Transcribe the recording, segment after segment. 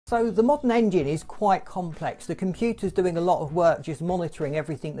So the modern engine is quite complex. The computer's doing a lot of work just monitoring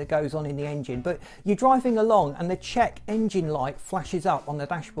everything that goes on in the engine, but you're driving along and the check engine light flashes up on the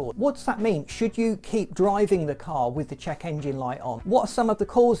dashboard. What does that mean? Should you keep driving the car with the check engine light on? What are some of the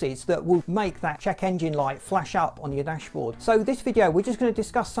causes that will make that check engine light flash up on your dashboard? So this video, we're just going to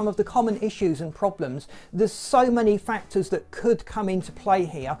discuss some of the common issues and problems. There's so many factors that could come into play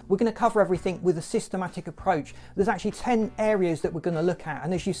here. We're going to cover everything with a systematic approach. There's actually 10 areas that we're going to look at,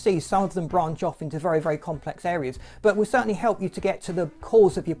 and as you see, some of them branch off into very, very complex areas, but will certainly help you to get to the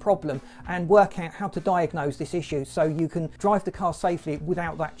cause of your problem and work out how to diagnose this issue so you can drive the car safely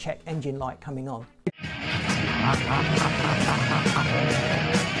without that check engine light coming on.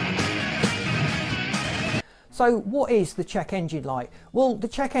 So what is the check engine light? Well, the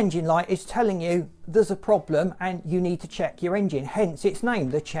check engine light is telling you there's a problem and you need to check your engine, hence its name,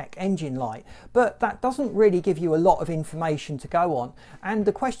 the check engine light. But that doesn't really give you a lot of information to go on, and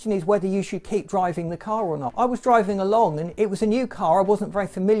the question is whether you should keep driving the car or not. I was driving along and it was a new car. I wasn't very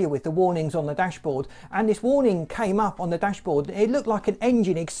familiar with the warnings on the dashboard, and this warning came up on the dashboard. It looked like an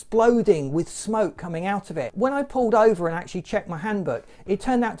engine exploding with smoke coming out of it. When I pulled over and actually checked my handbook, it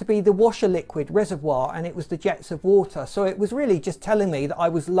turned out to be the washer liquid reservoir and it was the jets of water, so it was really just telling me that I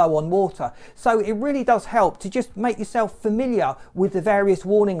was low on water. So it really does help to just make yourself familiar with the various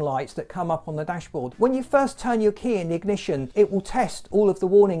warning lights that come up on the dashboard. When you first turn your key in the ignition, it will test all of the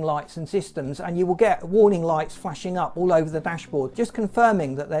warning lights and systems, and you will get warning lights flashing up all over the dashboard, just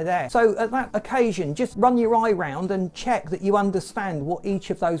confirming that they're there. So at that occasion, just run your eye round and check that you understand what each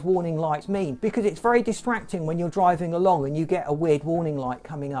of those warning lights mean, because it's very distracting when you're driving along and you get a weird warning light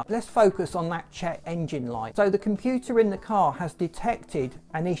coming up. Let's focus on that check engine light. So the computer in the car has detected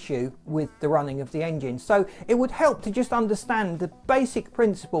an issue with the running of the engine, so it would help to just understand the basic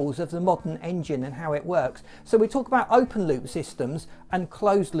principles of the modern engine and how it works. So we talk about open loop systems and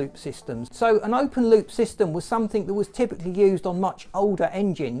closed loop systems. So an open loop system was something that was typically used on much older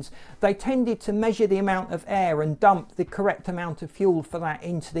engines. They tended to measure the amount of air and dump the correct amount of fuel for that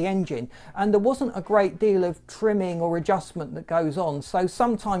into the engine, and there wasn't a great deal of trimming or adjustment that goes on. So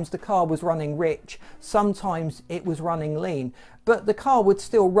sometimes the car was running rich, sometimes it was running lean, but the car would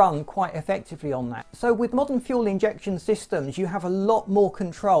still run quite effectively on that. So with modern fuel injection systems, you have a lot more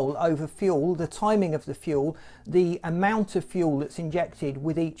control over fuel, the timing of the fuel, the amount of fuel that's injected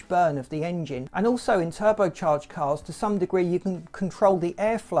with each burn of the engine, and also in turbocharged cars to some degree you can control the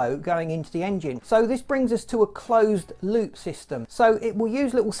airflow going into the engine. So this brings us to a closed loop system. So it will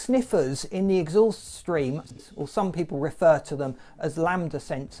use little sniffers in the exhaust stream, or some people refer to them as Lambda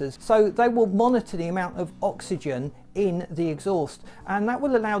sensors. So they will monitor the amount of oxygen in the exhaust, and that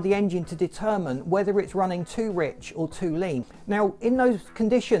will allow the engine to determine whether it's running too rich or too lean. Now in those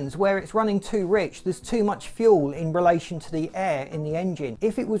conditions where it's running too rich, there's too much fuel in relation to the air in the engine.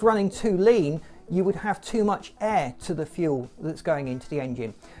 If it was running too lean, you would have too much air to the fuel that's going into the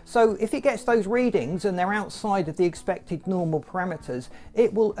engine. So if it gets those readings and they're outside of the expected normal parameters,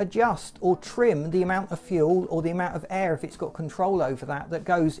 it will adjust or trim the amount of fuel or the amount of air, if it's got control over that, that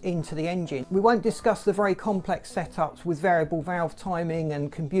goes into the engine. We won't discuss the very complex setups with variable valve timing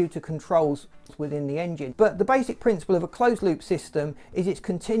and computer controls within the engine, but the basic principle of a closed loop system is it's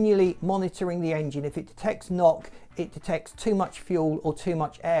continually monitoring the engine. If it detects knock, it detects too much fuel or too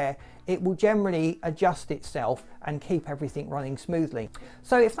much air, it will generally adjust itself and keep everything running smoothly.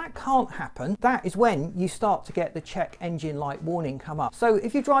 So if that can't happen, that is when you start to get the check engine light warning come up. So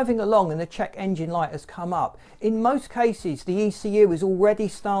if you're driving along and the check engine light has come up, in most cases the ECU has already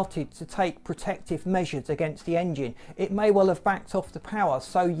started to take protective measures against the engine. It may well have backed off the power,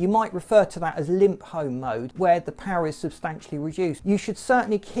 so you might refer to that as limp home mode, where the power is substantially reduced. You should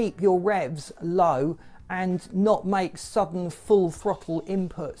certainly keep your revs low and not make sudden full throttle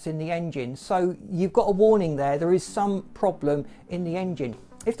inputs in the engine. So you've got a warning there is some problem in the engine.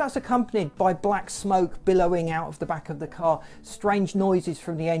 If that's accompanied by black smoke billowing out of the back of the car, strange noises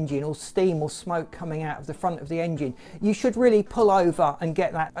from the engine, or steam or smoke coming out of the front of the engine, you should really pull over and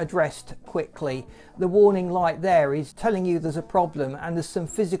get that addressed quickly. The warning light there is telling you there's a problem, and there's some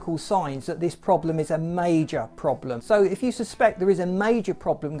physical signs that this problem is a major problem. So if you suspect there is a major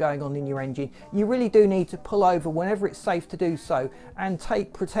problem going on in your engine, you really do need to pull over whenever it's safe to do so and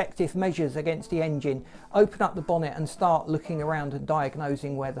take protective measures against the engine, open up the bonnet and start looking around and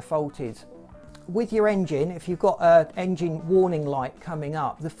diagnosing where the fault is. with your engine, if you've got an engine warning light coming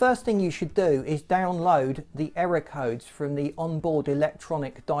up, the first thing you should do is download the error codes from the onboard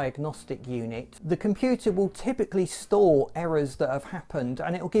electronic diagnostic unit. The computer will typically store errors that have happened,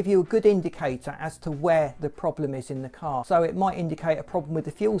 and it will give you a good indicator as to where the problem is in the car. So it might indicate a problem with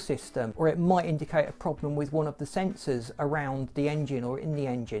the fuel system, or it might indicate a problem with one of the sensors around the engine or in the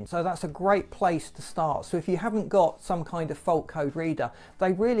engine. So that's a great place to start. So if you haven't got some kind of fault code reader,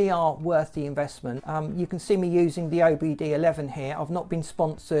 they really are worth the investment. You can see me using the OBD11 here. I've not been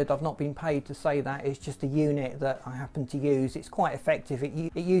sponsored, I've not been paid to say that. It's just a unit that I happen to use. It's quite effective.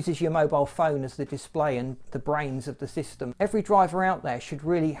 It uses your mobile phone as the display and the brains of the system. Every driver out there should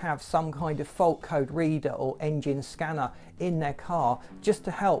really have some kind of fault code reader or engine scanner in their car, just to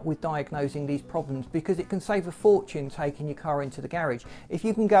help with diagnosing these problems, because it can save a fortune taking your car into the garage. If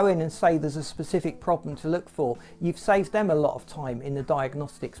you can go in and say there's a specific problem to look for, you've saved them a lot of time in the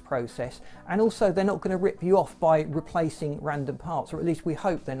diagnostics process, and also they're not going to rip you off by replacing random parts, or at least we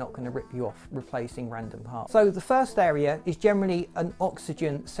hope they're not going to rip you off replacing random parts. So the first area is generally an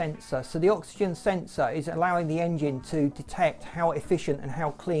oxygen sensor. So the oxygen sensor is allowing the engine to detect how efficient and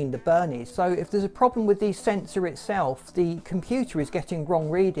how clean the burn is. So if there's a problem with the sensor itself, the computer is getting wrong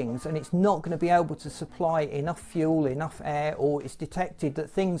readings and it's not going to be able to supply enough fuel, enough air, or it's detected that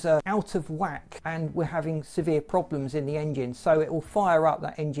things are out of whack and we're having severe problems in the engine, so it will fire up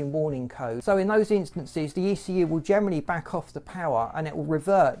that engine warning code. So in those instances, the ECU will generally back off the power and it will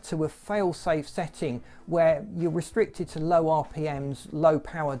revert to a fail-safe setting where you're restricted to low RPMs, low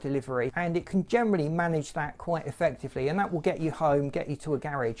power delivery, and it can generally manage that quite effectively, and that will get you home, get you to a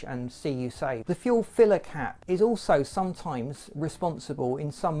garage and see you safe. The fuel filler cap is also sometimes responsible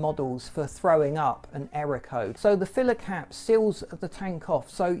in some models for throwing up an error code. So the filler cap seals the tank off,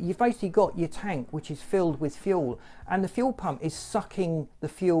 so you've basically got your tank which is filled with fuel and the fuel pump is sucking the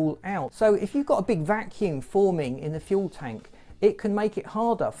fuel out. So if you've got a big vacuum forming in the fuel tank, it can make it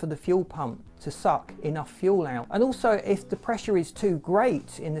harder for the fuel pump to suck enough fuel out. And also, if the pressure is too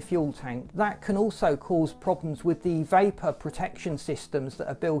great in the fuel tank, that can also cause problems with the vapor protection systems that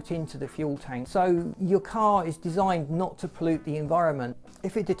are built into the fuel tank. So your car is designed not to pollute the environment.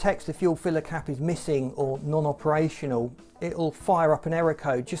 If it detects the fuel filler cap is missing or non-operational, it'll fire up an error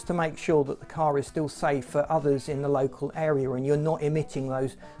code just to make sure that the car is still safe for others in the local area and you're not emitting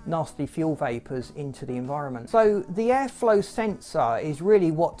those nasty fuel vapors into the environment. So the airflow sensor is really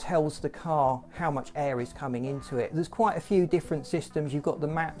what tells the car how much air is coming into it. There's quite a few different systems. You've got the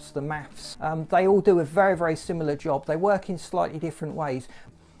maps, the MAFs. They all do a very, very similar job. They work in slightly different ways.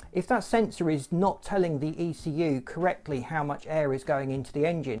 If that sensor is not telling the ECU correctly how much air is going into the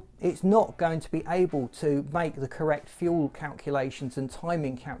engine, it's not going to be able to make the correct fuel calculations and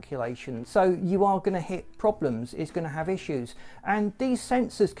timing calculations. So you are going to hit problems, it's going to have issues. And these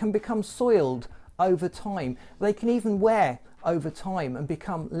sensors can become soiled over time. They can even wear over time and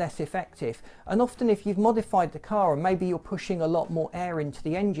become less effective. And often if you've modified the car and maybe you're pushing a lot more air into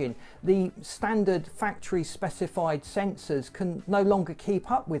the engine, the standard factory specified sensors can no longer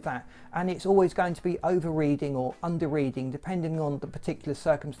keep up with that, and it's always going to be overreading or underreading depending on the particular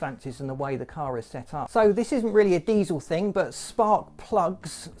circumstances and the way the car is set up. So this isn't really a diesel thing, but spark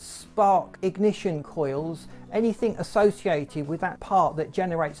plugs, spark ignition coils, anything associated with that part that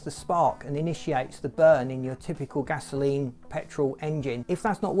generates the spark and initiates the burn in your typical gasoline petrol engine, if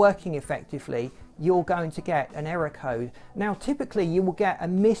that's not working effectively, you're going to get an error code. Now typically you will get a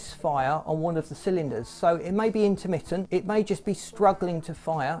misfire on one of the cylinders, so it may be intermittent, it may just be struggling to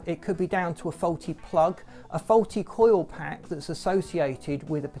fire, it could be down to a faulty plug, a faulty coil pack that's associated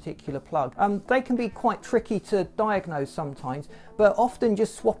with a particular plug. They can be quite tricky to diagnose sometimes, but often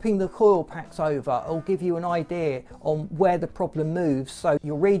just swapping the coil packs over will give you an idea on where the problem moves. So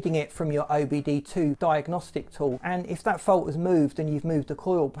you're reading it from your OBD2 diagnostic tool, and if that fault has moved and you've moved the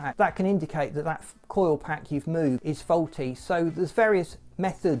coil pack, that can indicate that that coil pack you've moved is faulty. So there's various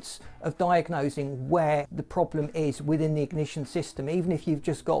methods of diagnosing where the problem is within the ignition system, even if you've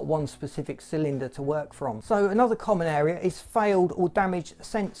just got one specific cylinder to work from. So another common area is failed or damaged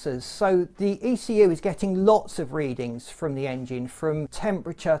sensors. So the ECU is getting lots of readings from the engine, from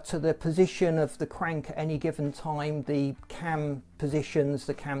temperature to the position of the crank at any given time, the cam positions,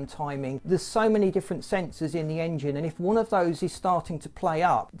 the cam timing. There's so many different sensors in the engine, and if one of those is starting to play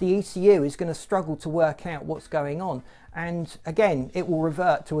up, the ECU is going to struggle to work out what's going on. and again it will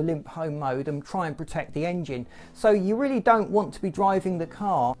revert to a limp home mode and try and protect the engine. So you really don't want to be driving the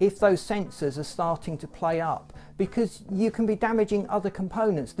car if those sensors are starting to play up, because you can be damaging other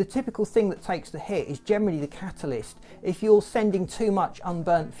components. The typical thing that takes the hit is generally the catalyst. If you're sending too much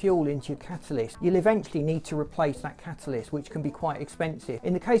unburnt fuel into your catalyst, you'll eventually need to replace that catalyst, which can be quite expensive.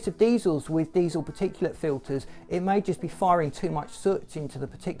 In the case of diesels with diesel particulate filters, it may just be firing too much soot into the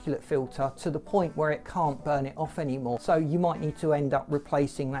particulate filter to the point where it can't burn it off anymore. So you might need to end up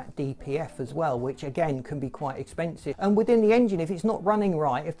replacing that DPF as well, which again can be quite expensive. And within the engine, if it's not running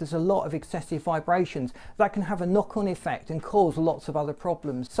right, if there's a lot of excessive vibrations, that can have a knock-on effect and cause lots of other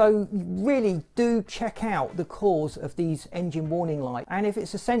problems. So really do check out the cause of these engine warning lights, and if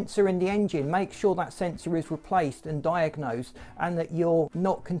it's a sensor in the engine, make sure that sensor is replaced and diagnosed, and that you're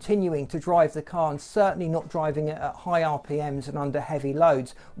not continuing to drive the car, and certainly not driving it at high RPMs and under heavy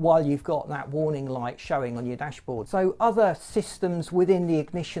loads while you've got that warning light showing on your dashboard. So other systems within the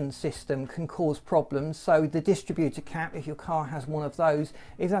ignition system can cause problems. So the distributor cap, if your car has one of those,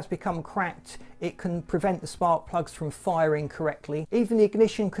 if that's become cracked, it can prevent the spark plugs from firing correctly. Even the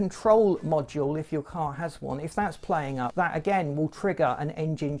ignition control module, if your car has one, if that's playing up, that again will trigger an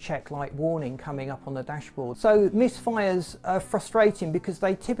engine check light warning coming up on the dashboard. So misfires are frustrating because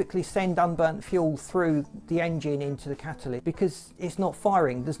they typically send unburnt fuel through the engine into the catalyst because it's not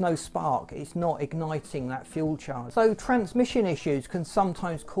firing, there's no spark, it's not igniting that fuel charge. So transmission issues can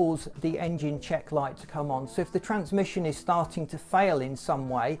sometimes cause the engine check light to come on. So if the transmission is starting to fail in some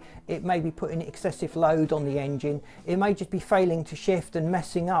way, it may be putting excessive load on the engine, it may just be failing to shift and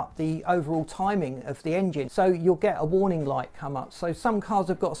messing up the overall timing of the engine. So you'll get a warning light come up. So some cars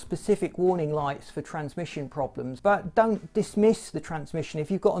have got specific warning lights for transmission problems, but don't dismiss the transmission.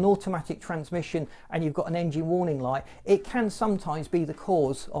 If you've got an automatic transmission and you've got an engine warning light, it can sometimes be the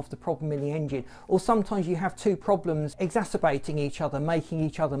cause of the problem in the engine, or sometimes you have two problems exacerbating each other, making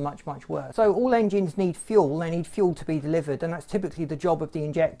each other much worse. So all engines need fuel, they need fuel to be delivered, and that's typically the job of the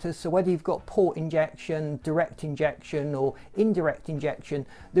injectors. So whether you've got port injection, direct injection or indirect injection,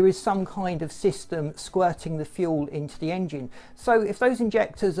 there is some kind of system squirting the fuel into the engine. So if those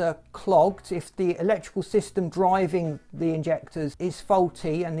injectors are clogged, if the electrical system driving the injectors is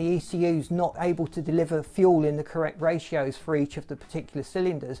faulty and the ECU is not able to deliver fuel in the correct ratios for each of the particular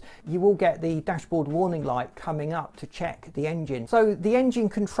cylinders, you will get the dashboard warning light coming up to check the engine. So the engine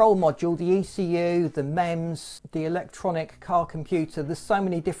control module, the ECU, the MEMS, the electronic car computer, there's so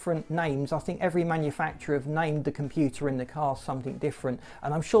many different names. I think every manufacturer have named the computer in the car something different,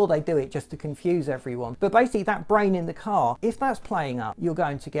 and I'm sure they do it just to confuse everyone. But basically that brain in the car, if that's playing up, you're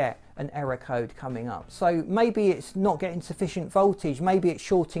going to get an error code coming up. So maybe it's not getting sufficient voltage, maybe it's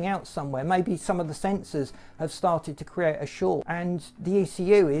shorting out somewhere, maybe some of the sensors have started to create a short and the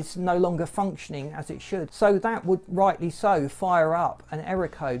ECU is no longer functioning as it should. So that would rightly so fire up an error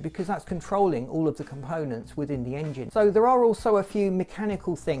code because that's controlling all of the components within the engine. So there are also a few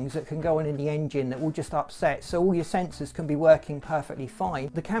mechanical things that can go on in the engine that will just upset, so all your sensors can be working perfectly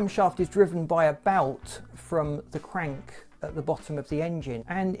fine. The camshaft is driven by a belt from the crank at the bottom of the engine,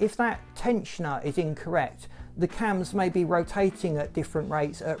 and if that tensioner is incorrect, the cams may be rotating at different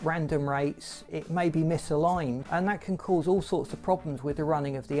rates, at random rates, it may be misaligned, and that can cause all sorts of problems with the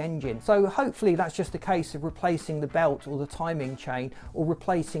running of the engine. So hopefully that's just a case of replacing the belt or the timing chain or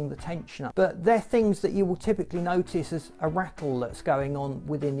replacing the tensioner. But they're things that you will typically notice as a rattle that's going on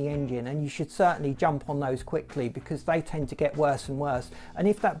within the engine, and you should certainly jump on those quickly because they tend to get worse and worse, and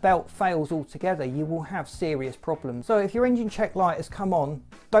if that belt fails altogether you will have serious problems. So if your engine check light has come on,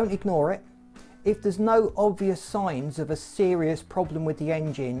 don't ignore it. If there's no obvious signs of a serious problem with the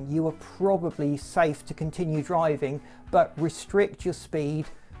engine, you are probably safe to continue driving, but restrict your speed,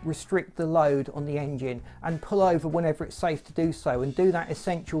 restrict the load on the engine and pull over whenever it's safe to do so, and do that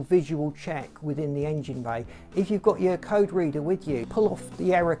essential visual check within the engine bay. If you've got your code reader with you, pull off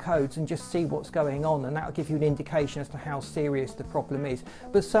the error codes and just see what's going on, and that'll give you an indication as to how serious the problem is.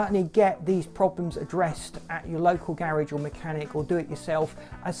 But certainly get these problems addressed at your local garage or mechanic, or do it yourself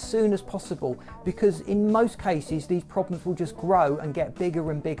as soon as possible, because in most cases these problems will just grow and get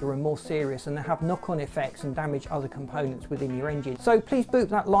bigger and bigger and more serious, and they have knock-on effects and damage other components within your engine. So please boot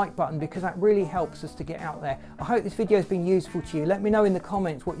that like button because that really helps us to get out there. I hope this video has been useful to you. Let me know in the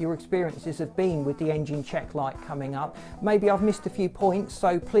comments what your experiences have been with the engine check light coming up. Maybe I've missed a few points,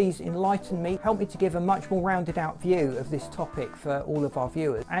 so please enlighten me, help me to give a much more rounded out view of this topic for all of our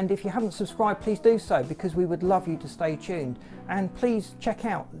viewers. And if you haven't subscribed, please do so because we would love you to stay tuned, and please check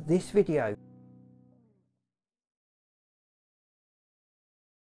out this video.